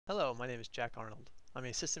Hello, my name is Jack Arnold. I'm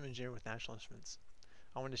a system engineer with National Instruments.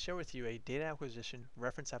 I wanted to share with you a data acquisition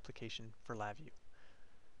reference application for LabVIEW.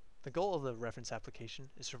 The goal of the reference application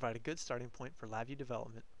is to provide a good starting point for LabVIEW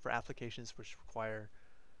development for applications which require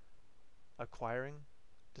acquiring,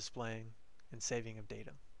 displaying, and saving of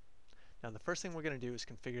data. Now the first thing we're going to do is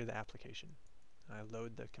configure the application. I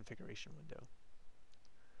load the configuration window.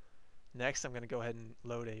 Next, I'm going to go ahead and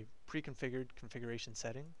load a pre-configured configuration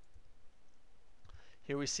setting.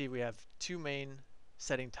 Here we see we have two main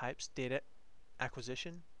setting types, data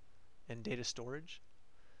acquisition and data storage.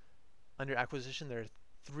 Under acquisition, there are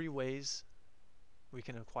three ways we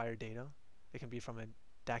can acquire data. It can be from a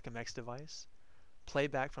TDMS device,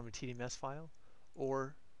 playback from a TDMS file,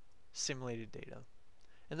 or simulated data.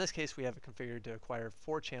 In this case, we have it configured to acquire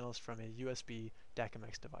 4 channels from a USB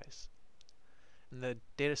TDMS device. In the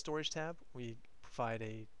data storage tab, we provide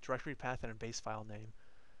a directory path and a base file name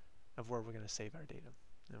of where we're going to save our data.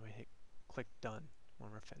 And we click Done when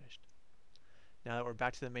we're finished. Now that we're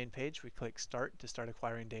back to the main page, we click Start to start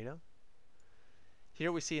acquiring data.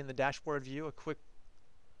 Here we see in the dashboard view a quick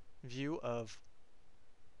view of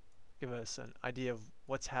give us an idea of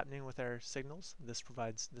what's happening with our signals. This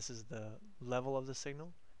is the level of the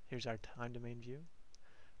signal. Here's our time domain view.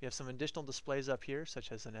 We have some additional displays up here,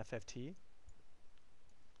 such as an FFT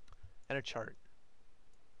and a chart.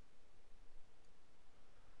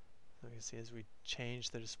 So you can see as we change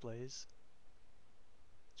the displays,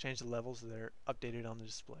 change the levels, they're updated on the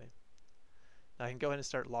display. Now I can go ahead and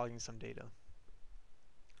start logging some data.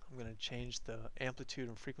 I'm going to change the amplitude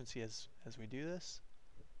and frequency as we do this.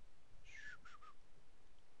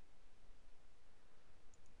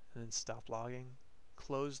 And then stop logging.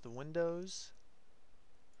 Close the windows.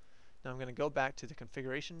 Now I'm going to go back to the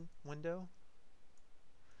configuration window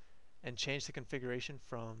and change the configuration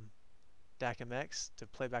from TDMS to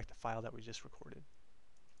play back the file that we just recorded.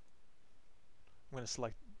 I'm going to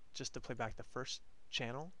select just to play back the first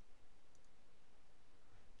channel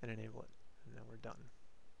and enable it. And then we're done.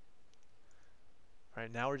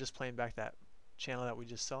 Alright, now we're just playing back that channel that we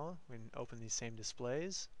just saw. We can open these same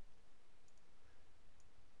displays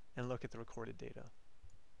and look at the recorded data.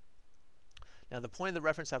 Now the point of the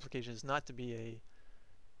reference application is not to be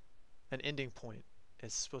an ending point.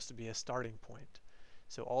 It's supposed to be a starting point.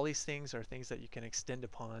 So all these things are things that you can extend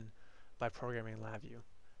upon by programming LabVIEW,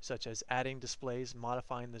 such as adding displays,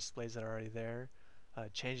 modifying the displays that are already there,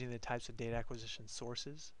 changing the types of data acquisition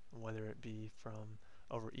sources, whether it be from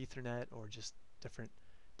over Ethernet or just different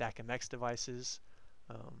TDMS devices,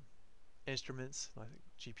 instruments like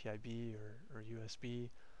GPIB or USB,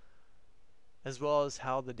 as well as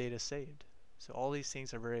how the data is saved. So all these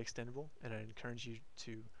things are very extendable, and I encourage you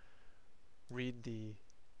to read the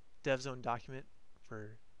DevZone document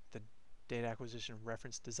for the data acquisition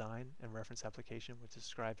reference design and reference application, which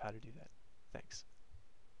describe how to do that. Thanks.